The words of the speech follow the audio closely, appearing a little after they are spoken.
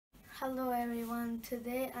Hello everyone,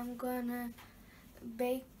 today I'm gonna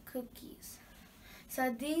bake cookies. So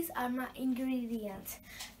these are my ingredients.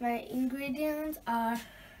 My ingredients are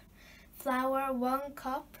flour, 1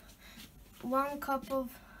 cup,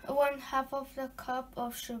 1/2 of the cup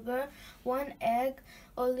of sugar, 1 egg,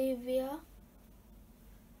 olive oil,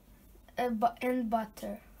 and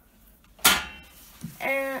butter.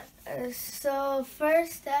 And so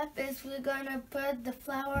first step is we're gonna put the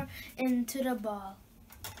flour into the bowl.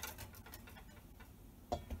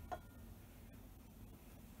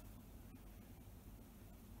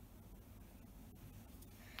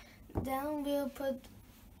 Then we'll put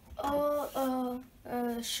all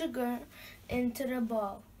sugar into the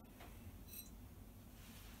bowl.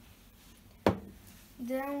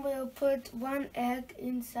 Then we'll put 1 egg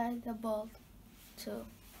inside the bowl too.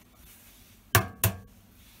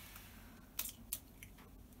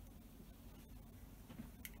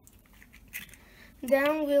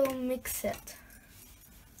 Then we'll mix it.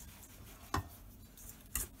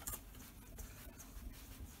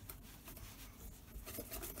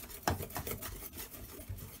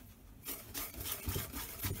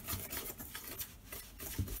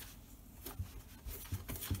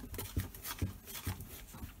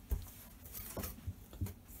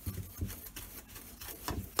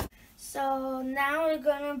 So now we're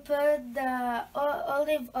gonna put the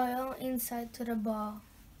olive oil inside to the bowl.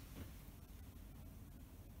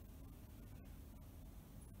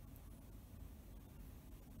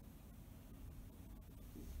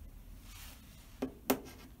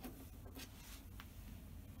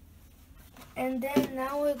 And then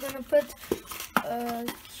now we're gonna put a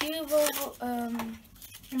cube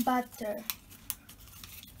of butter.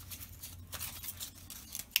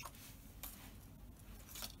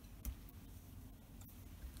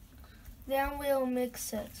 Then we'll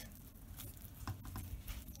mix it.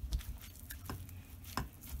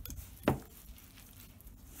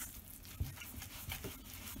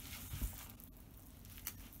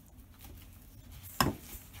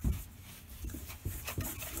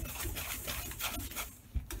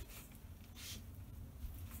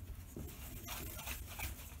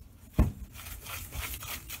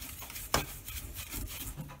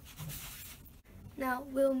 Now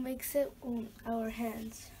we'll mix it on our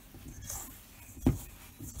hands.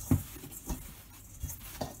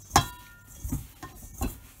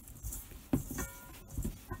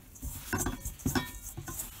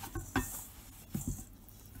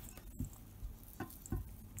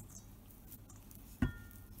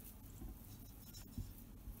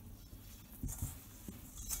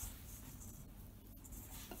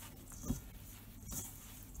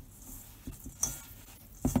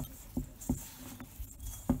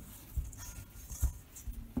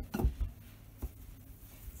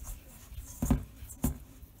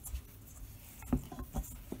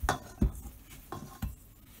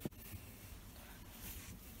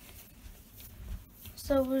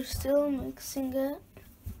 So we're still mixing it.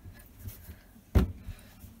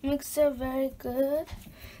 Mix it very good.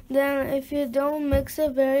 Then if you don't mix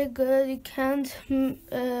it very good, you can't,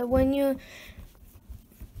 when you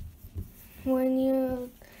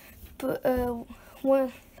put,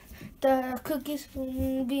 when the cookies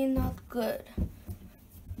will be not good.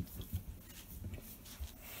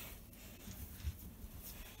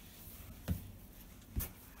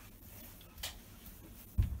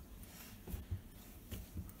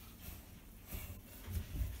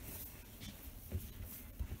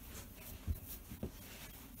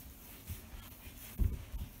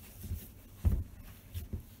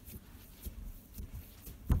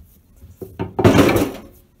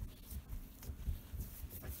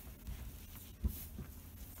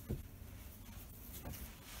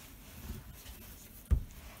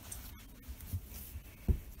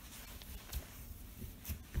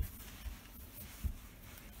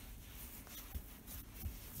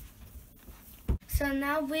 So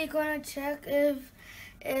now we're gonna check if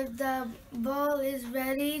the ball is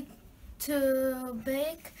ready to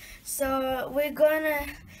bake. So we're gonna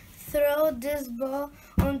throw this ball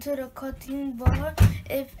onto the cutting board.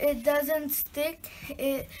 If it doesn't stick,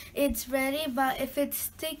 it's ready, but if it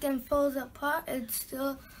sticks and falls apart, it's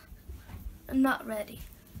still not ready.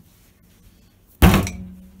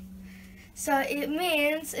 So it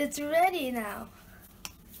means it's ready now.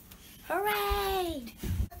 Hooray!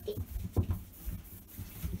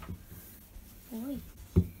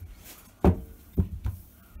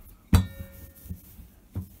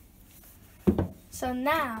 So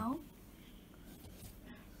now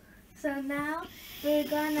we're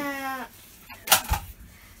gonna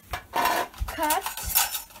cut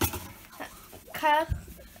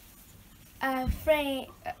a frame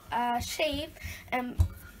shape and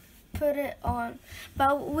put it on.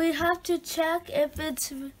 But we have to check if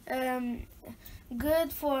it's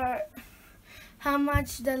good for how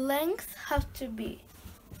much the length have to be.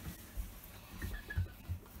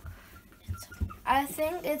 I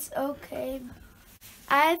think it's okay.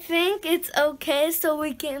 I think it's okay, so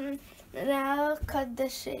we can now cut the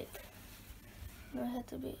shape. No, it had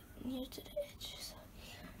to be near to the edges.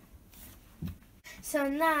 So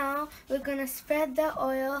now we're gonna spread the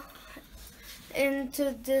oil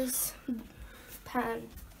into this pan.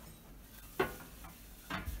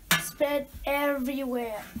 Spread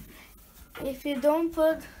everywhere. If you don't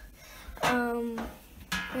put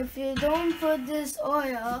this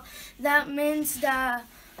oil, that means the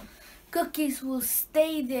cookies will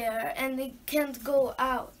stay there and they can't go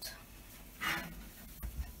out.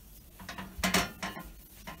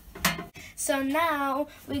 So now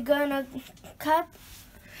we're gonna cut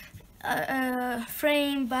a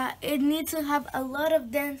frame, but it needs to have a lot of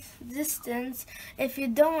distance. If you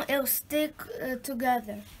don't, it'll stick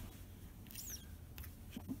together.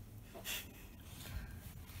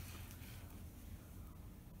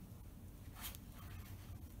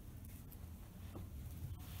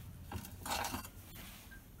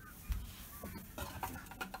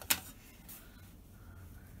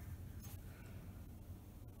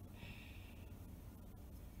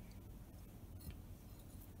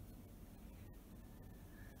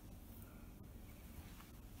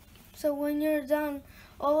 So when you're done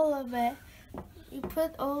all of it, you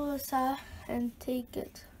put all aside and take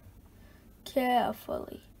it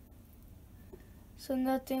carefully so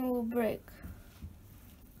nothing will break.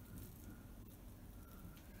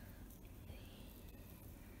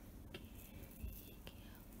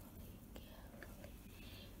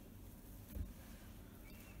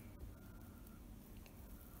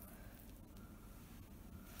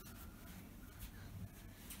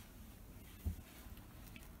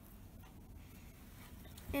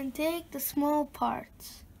 And take the small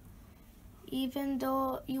parts, even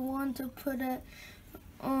though you want to put it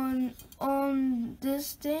on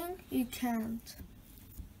this thing, you can't.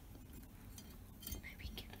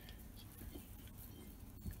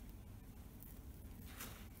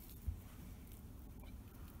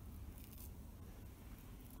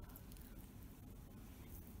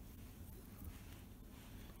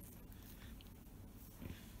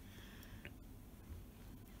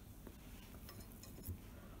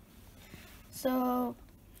 So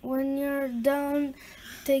when you're done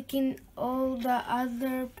taking all the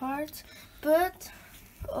other parts, put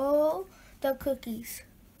all the cookies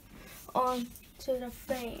onto the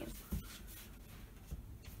frame,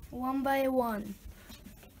 one by one.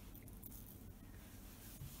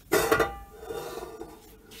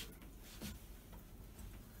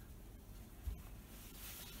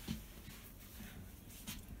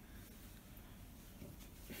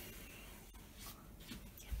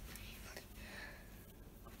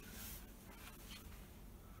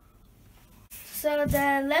 So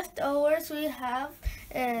the leftovers we have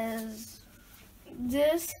is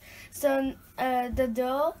this, so the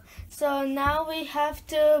dough. So now we have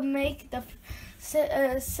to make the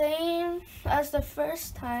same as the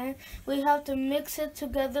first time. We have to mix it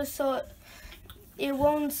together so it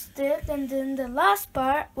won't stick, and then the last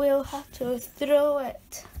part we'll have to throw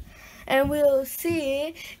it, and we'll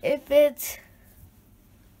see if it's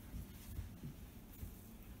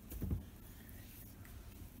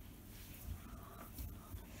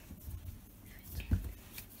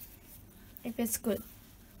good.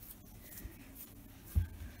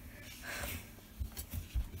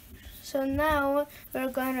 So now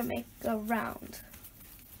we're gonna make a round.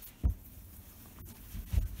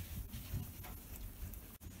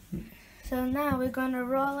 So now we're gonna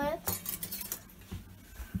roll it.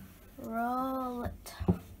 Roll it.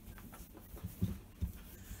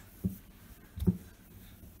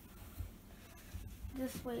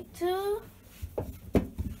 This way too.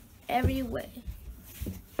 Every way.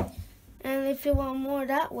 And if you want more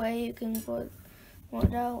that way, you can put more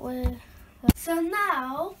that way. So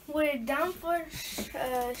now we're done for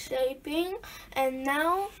shaping, and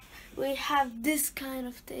now we have this kind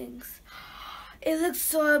of things. It looks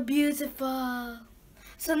so beautiful.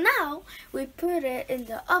 So now we put it in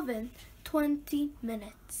the oven 20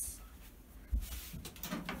 minutes.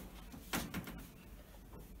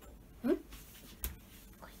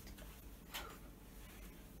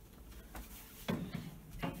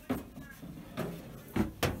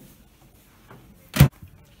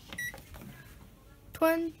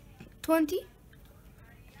 20?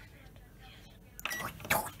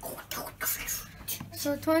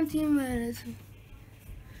 So 20 minutes.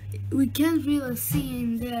 We can't really see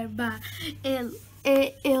in there, but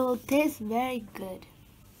it'll taste very good.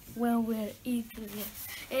 when we're eating it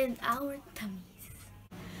in our tummies.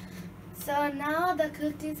 So now the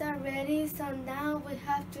cookies are ready, so now we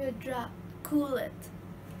have to cool it.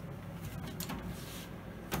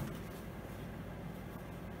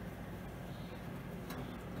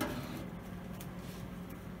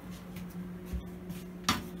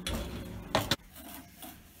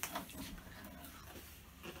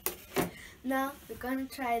 Now we're gonna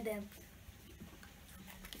try them.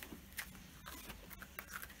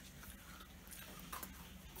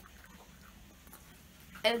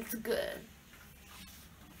 It's good.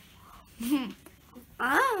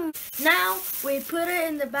 Now we put it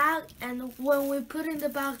in the bag, and when we put it in the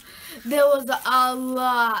bag, there was a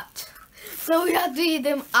lot. So we have to eat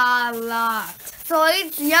them a lot. So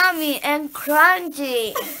it's yummy and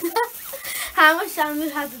crunchy. How much time we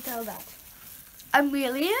have to tell that?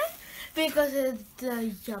 1,000,000? Because it's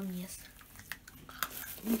the yummiest.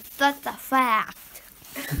 That's a fact.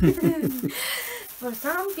 For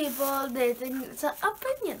some people, they think it's an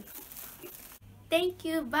opinion. Thank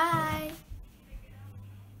you. Bye.